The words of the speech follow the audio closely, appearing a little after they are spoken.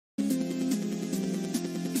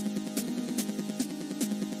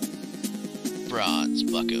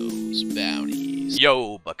Bucko's Bounties.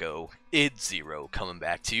 Yo, Bucko, it's Zero coming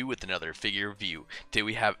back to you with another figure review. Today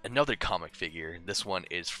we have another comic figure. This one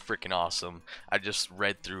is freaking awesome. I just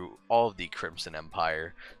read through all of the Crimson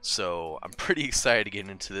Empire, so I'm pretty excited to get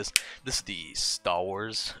into this. This is the Star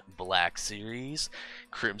Wars Black Series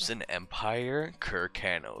Crimson Empire Kir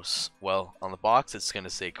Kanos. Well, on the box it's going to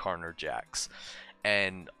say Carnor Jax.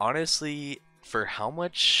 And honestly, for how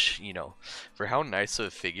much, for how nice of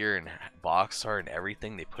a figure and box art and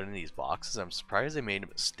everything they put in these boxes, I'm surprised they made a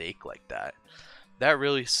mistake like that. That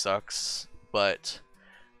really sucks, but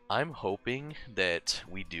I'm hoping that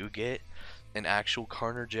we do get an actual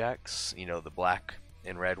Carnor Jax, the black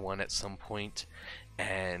and red one at some point.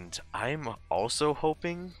 And I'm also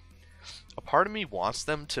hoping, a part of me wants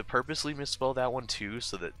them to purposely misspell that one too,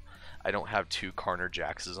 so that I don't have two Carnor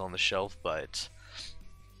Jaxes on the shelf, but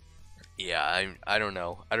yeah, I don't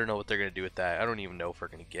know. I don't know what they're gonna do with that. I don't even know if we're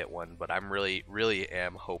gonna get one, but I'm really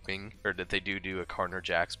am hoping, or that they do a Carnor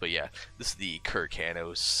Jax. But yeah, this is the Kir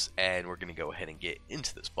Kanos, and we're gonna go ahead and get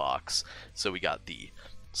into this box. So we got the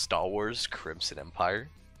Star Wars Crimson Empire,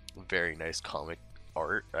 very nice comic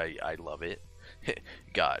art. I love it.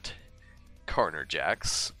 Got Carnor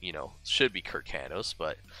Jax, should be Kir Kanos,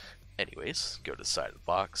 but anyways, go to the side of the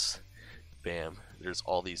box. Bam, there's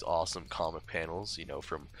all these awesome comic panels,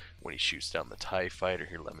 from when he shoots down the TIE fighter.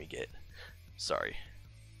 Here, sorry,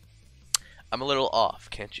 I'm a little off,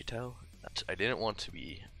 can't you tell? I didn't want to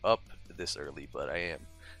be up this early, but I am.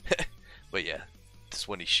 But yeah, this is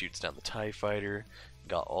when he shoots down the TIE fighter.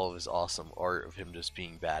 Got all of his awesome art of him just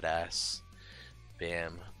being badass.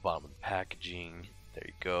 Bam, bottom of the packaging, there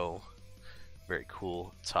you go. Very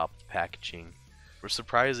cool. Top of the packaging. We're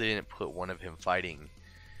surprised they didn't put one of him fighting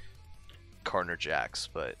Carnor Jax,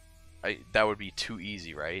 but that would be too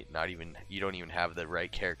easy, right? You don't even have the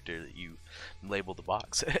right character that you labeled the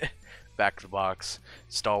box. Back to the box,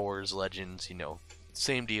 Star Wars Legends,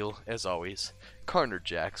 same deal as always. Carnor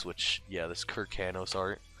Jax, which, yeah, this Kir Kanos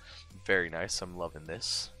art, very nice. I'm loving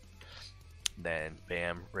this. Then,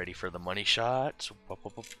 bam, ready for the money shot.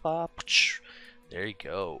 There you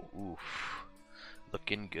go. Oof.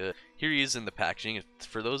 Looking good. Here he is in the packaging.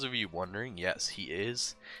 For those of you wondering, yes, he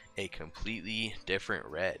is a completely different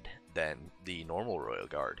red than the normal Royal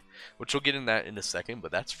Guard, which we'll get in that in a second, but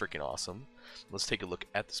that's freaking awesome. Let's take a look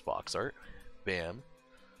at this box art. Bam.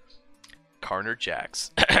 Carnor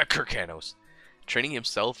Jax, Kir Kanos. Training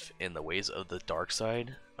himself in the ways of the dark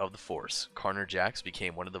side of the Force, Carnor Jax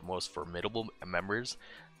became one of the most formidable members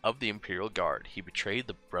of the Imperial Guard. He betrayed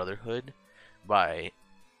the Brotherhood by...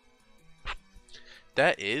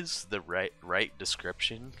 That is the right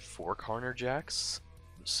description for Carnor Jax.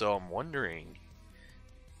 So I'm wondering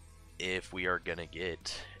if we are gonna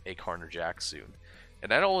get a Carnor Jax soon. And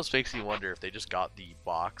that almost makes me wonder if they just got the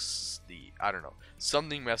box, I don't know,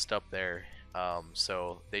 something messed up there.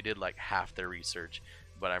 So they did like half their research.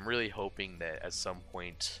 But I'm really hoping that at some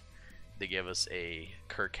point they give us a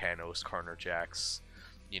Kir Kanos Carnor Jax,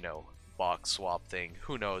 box swap thing.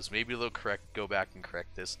 Who knows? Maybe they'll go back and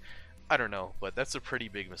correct this. I don't know, but that's a pretty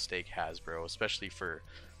big mistake, Hasbro, especially for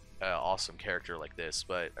an awesome character like this.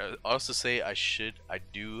 But I'll also say I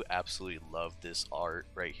do absolutely love this art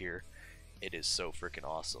right here. It is so freaking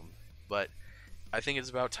awesome. But I think it's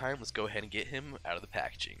about time. Let's go ahead and get him out of the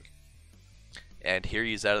packaging. And here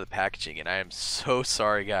he is out of the packaging, and I am so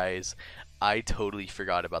sorry, guys. I totally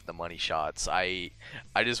forgot about the money shots. I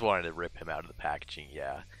just wanted to rip him out of the packaging,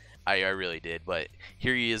 yeah. I really did, but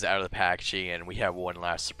here he is out of the packaging, and we have one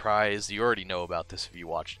last surprise. You already know about this if you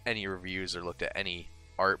watched any reviews or looked at any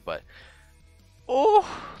art, but oh,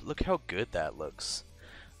 look how good that looks.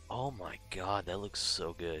 Oh my god, that looks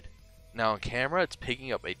so good. Now on camera it's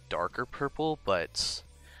picking up a darker purple, but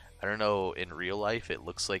I don't know, in real life it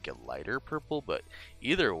looks like a lighter purple, but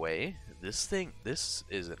either way, this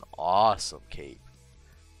is an awesome cape.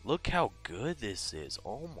 Look how good this is.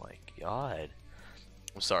 Oh my god.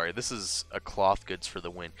 I'm sorry, this is a cloth goods for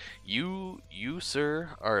the win. You sir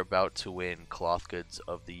are about to win cloth goods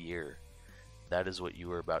of the year. That is what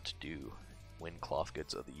you are about to do. Win cloth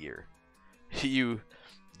goods of the year. You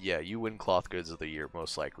win cloth goods of the year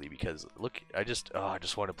most likely, because look, I just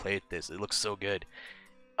want to play with this. It looks so good.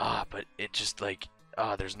 But it just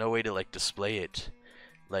there's no way to display it.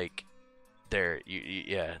 There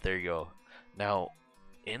you go. Now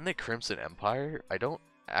in the Crimson Empire, I don't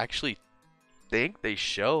actually think they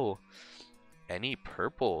show any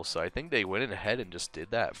purple, so I think they went ahead and just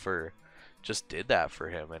did that for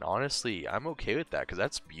him, and honestly I'm okay with that because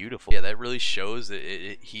that's beautiful. Yeah, that really shows that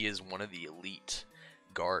he is one of the elite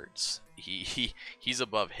guards. He's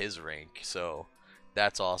above his rank, so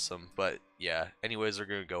that's awesome. But yeah, anyways, we're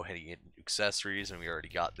gonna go ahead and accessories, and we already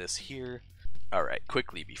got this here. Alright,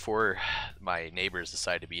 quickly, before my neighbors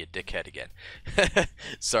decide to be a dickhead again.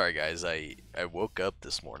 Sorry guys, I woke up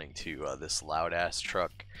this morning to this loud ass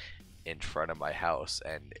truck in front of my house,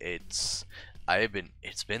 and it's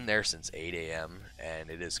been there since 8 a.m. and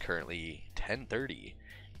it is currently 10:30,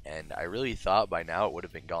 and I really thought by now it would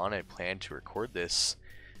have been gone. I planned to record this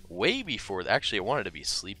way before. Actually, I wanted to be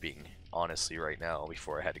sleeping honestly right now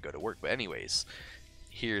before I had to go to work, but anyways,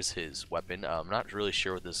 here's his weapon. I'm not really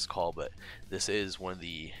sure what this is called, but this is one of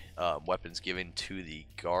the weapons given to the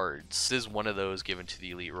guards. This is one of those given to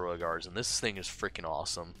the elite royal guards, and this thing is freaking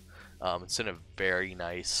awesome. It's in a very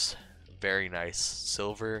nice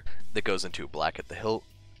silver that goes into black at the hilt,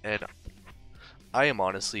 and I am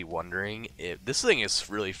honestly wondering if this thing is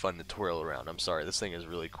really fun to twirl around. I'm sorry, this thing is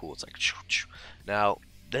really cool. It's like now.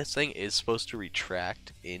 This thing is supposed to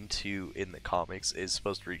retract into, in the comics, is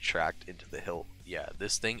supposed to retract into the hilt. Yeah,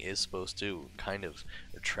 this thing is supposed to kind of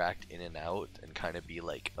retract in and out and kind of be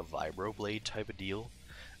like a vibroblade type of deal.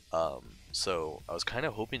 So I was kind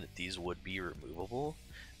of hoping that these would be removable,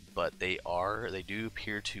 but they do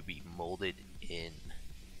appear to be molded in,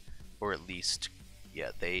 or at least,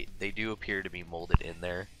 yeah, they do appear to be molded in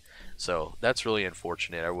there. So that's really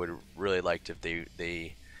unfortunate. I would really liked if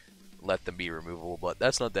they let them be removable, but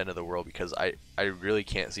that's not the end of the world, because I really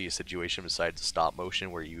can't see a situation besides stop motion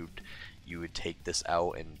where you would take this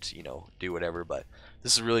out and, you know, do whatever. But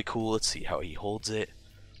this is really cool. Let's see how he holds it.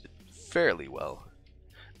 Fairly well,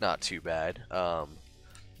 not too bad.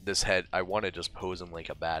 This head, I want to just pose him like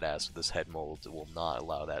a badass, but this head mold will not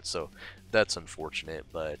allow that, so that's unfortunate.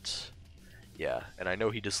 But yeah, and I know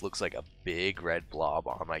he just looks like a big red blob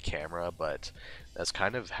on my camera, but that's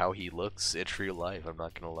kind of how he looks in real life, I'm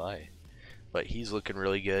not gonna lie. But he's looking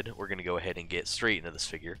really good. We're gonna go ahead and get straight into this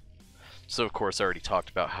figure. So of course I already talked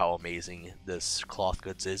about how amazing this cloth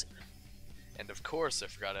goods is. And of course I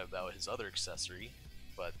forgot about his other accessory,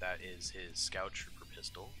 but that is his Scout Trooper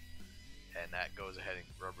pistol. And that goes ahead and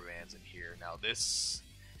rubber bands in here. Now this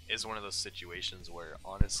is one of those situations where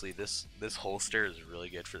honestly this holster is really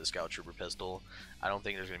good for the Scout Trooper pistol. I don't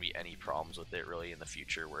think there's going to be any problems with it really in the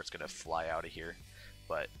future where it's going to fly out of here,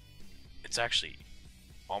 but it's actually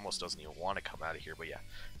almost doesn't even want to come out of here. But yeah,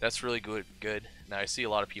 that's really good. Now I see a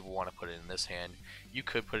lot of people want to put it in this hand. You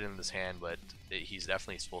could put it in this hand, but he's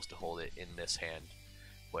definitely supposed to hold it in this hand,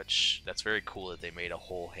 which that's very cool that they made a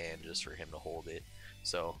whole hand just for him to hold it.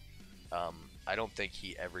 So I don't think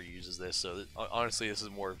he ever uses this, so honestly this is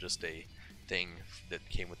more of just a thing that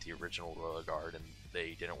came with the original Royal Guard, and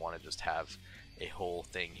they didn't want to just have a whole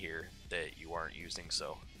thing here that you aren't using.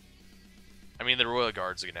 So I mean, the Royal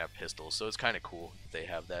Guards are going to have pistols, so it's kind of cool they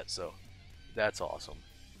have that, so that's awesome.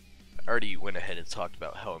 I already went ahead and talked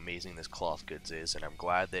about how amazing this cloth goods is, and I'm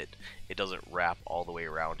glad that it doesn't wrap all the way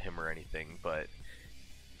around him or anything, but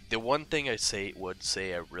the one thing I would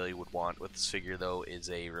say I really would want with this figure though is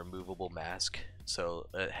a removable mask. So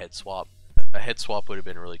a head swap. A head swap would have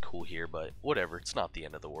been really cool here, but whatever, it's not the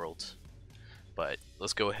end of the world. But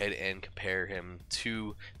let's go ahead and compare him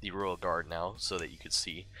to the Royal Guard now so that you could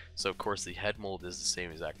see. So of course the head mold is the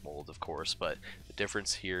same exact mold, of course, but the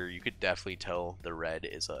difference here, you could definitely tell the red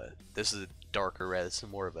is this is a darker red. This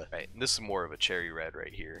is more of a cherry red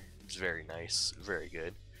right here. It's very nice, very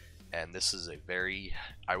good. And this is a very,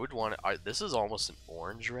 this is almost an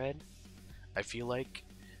orange red, I feel like,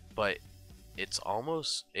 but it's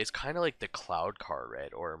kind of like the Cloud Car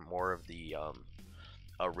red, or more of the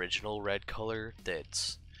original red color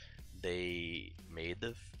that they made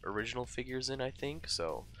the original figures in, I think.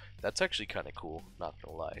 So that's actually kind of cool, not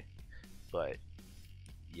gonna lie. But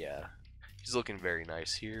yeah, he's looking very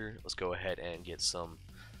nice here. Let's go ahead and get some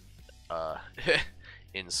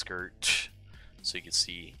in skirt. So you can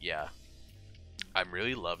see, yeah, I'm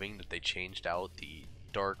really loving that they changed out the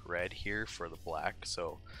dark red here for the black,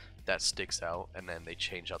 so that sticks out, and then they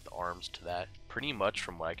change out the arms to that. Pretty much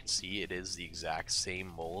from what I can see, it is the exact same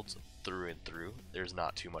mold through and through. There's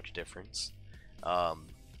not too much difference.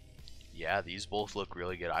 Yeah, these both look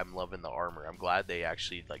really good. I'm loving the armor. I'm glad they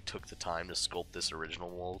actually like took the time to sculpt this original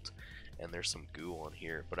mold. And there's some goo on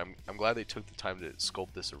here, but I'm glad they took the time to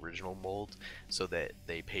sculpt this original mold so that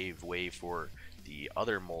they pave way for the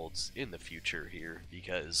other molds in the future here,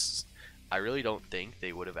 because I really don't think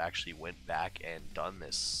they would have actually went back and done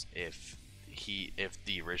this if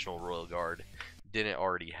the original Royal Guard didn't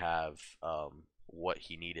already have what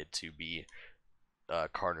he needed to be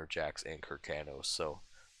Carnor Jax and Kir Kanos. So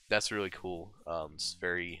that's really cool. It's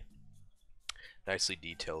very nicely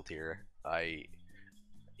detailed here.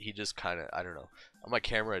 He just kind of, I don't know, on my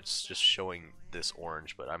camera it's just showing this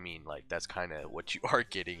orange, but I mean, like, that's kind of what you are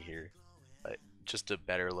getting here. But just a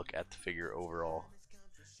better look at the figure overall.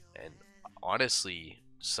 And honestly,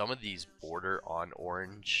 some of these border on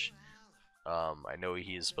orange. I know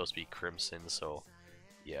he is supposed to be crimson, so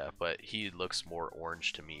yeah, but he looks more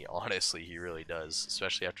orange to me. Honestly, he really does,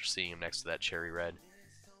 especially after seeing him next to that cherry red.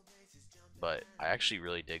 But I actually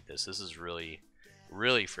really dig this. This is really,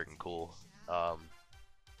 really freaking cool.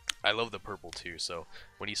 I love the purple too, so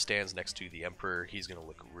when he stands next to the Emperor, he's going to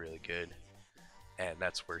look really good. And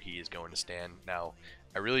that's where he is going to stand. Now,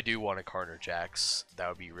 I really do want a Carnor Jax. That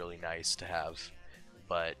would be really nice to have.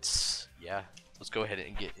 But, yeah, let's go ahead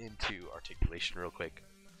and get into articulation real quick.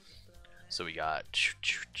 So we got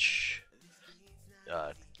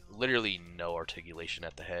literally no articulation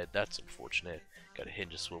at the head. That's unfortunate. Got a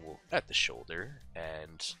hinge and swivel at the shoulder,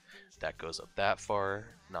 and that goes up that far,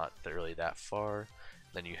 not really that far.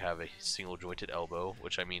 Then you have a single jointed elbow,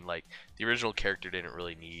 which I mean, like, the original character didn't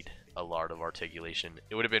really need a lot of articulation.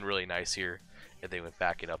 It would have been really nice here if they went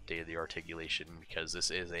back and updated the articulation, because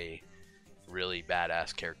this is a really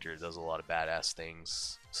badass character. It does a lot of badass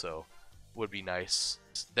things, so would be nice.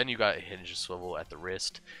 Then you got a hinge and swivel at the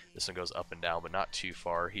wrist. This one goes up and down, but not too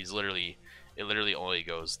far. It literally only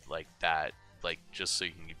goes like that, like just so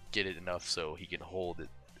you can get it enough so he can hold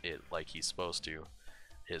it like he's supposed to.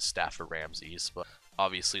 His staff of Ramses, but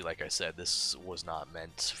obviously, like I said, this was not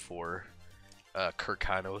meant for Kir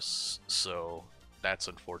Kanos, so that's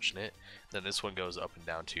unfortunate. Then this one goes up and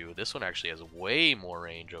down too. This one actually has way more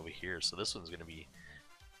range over here, so this one's gonna be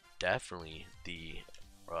definitely the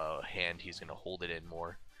hand he's gonna hold it in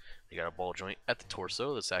more. You got a ball joint at the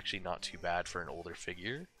torso. That's actually not too bad for an older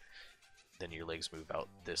figure. Then your legs move out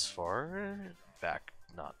this far, back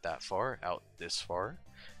not that far, out this far.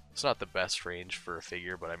 It's not the best range for a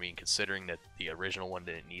figure, but I mean, considering that the original one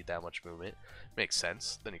didn't need that much movement, makes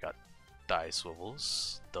sense. Then you got thigh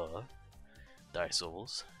swivels, thigh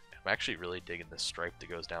swivels. I'm actually really digging this stripe that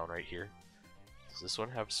goes down right here. Does this one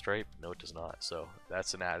have a stripe? No, it does not. So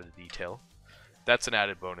that's an added detail. That's an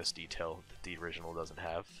added bonus detail that the original doesn't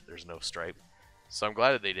have. There's no stripe. So I'm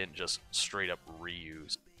glad that they didn't just straight up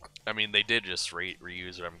reuse. I mean, they did just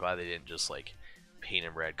reuse it. I'm glad they didn't just like paint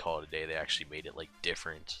him red, call it a day. They actually made it like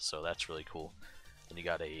different, so that's really cool. Then you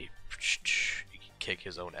got you can kick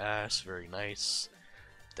his own ass, very nice.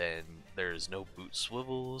 Then there's no boot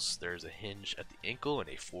swivels, there's a hinge at the ankle, and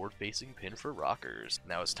a forward facing pin for rockers.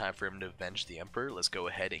 Now it's time for him to avenge the Emperor. Let's go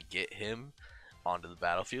ahead and get him onto the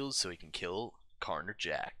battlefield so he can kill Carnor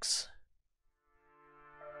Jax.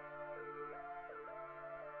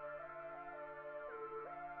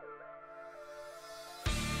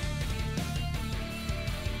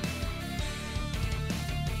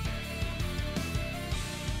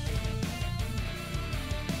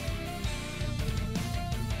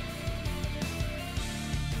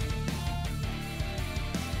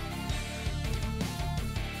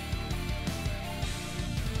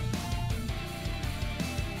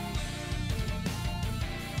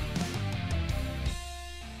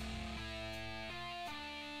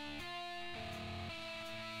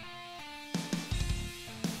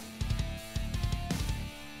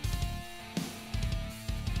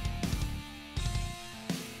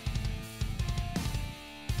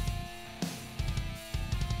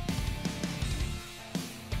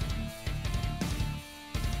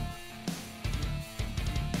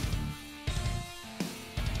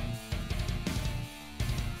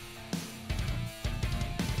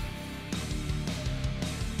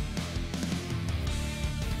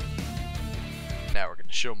 Now we're going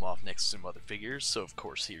to show him off next to some other figures. So of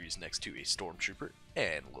course here he's next to a Stormtrooper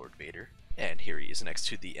and Lord Vader. And here he is next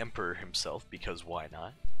to the Emperor himself, because why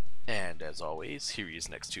not? And as always, here he is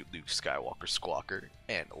next to Luke Skywalker Squawker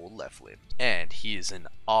and Old Leflin. And he is an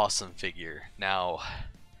awesome figure. Now,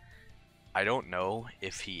 I don't know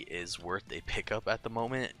if he is worth a pickup at the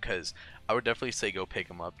moment, because I would definitely say go pick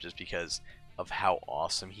him up just because of how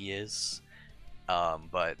awesome he is.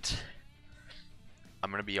 But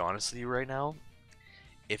I'm going to be honest with you right now.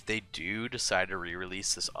 If they do decide to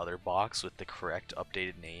re-release this other box with the correct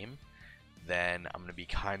updated name, then I'm gonna be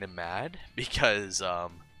kind of mad, because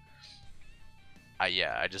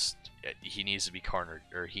he needs to be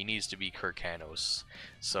he needs to be Kir Kanos.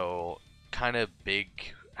 So kind of big.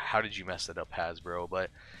 How did you mess it up, Hasbro? But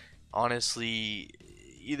honestly,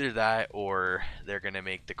 either that or they're gonna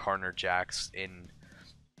make the Carnor Jax in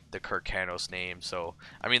the Kir Kanos name. So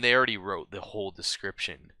I mean, they already wrote the whole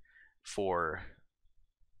description for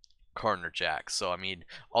Carnor Jax, so I mean,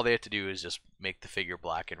 all they have to do is just make the figure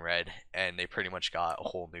black and red, and they pretty much got a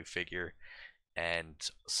whole new figure. And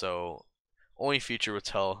so only future will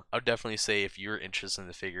tell. I would definitely say if you're interested in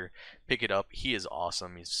the figure, pick it up. He is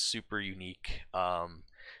awesome. He's super unique.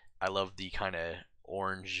 I love the kind of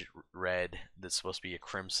orange red that's supposed to be a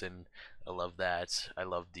crimson. I love that. I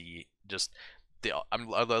love the just I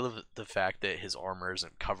love the fact that his armor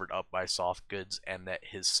isn't covered up by soft goods, and that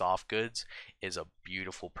his soft goods is a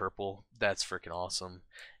beautiful purple. That's freaking awesome.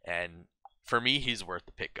 And for me, he's worth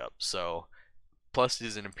the pickup. So plus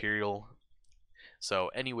he's an Imperial. So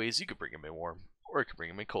anyways, you could bring him in warm or you could bring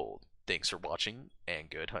him in cold. Thanks for watching and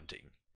good hunting.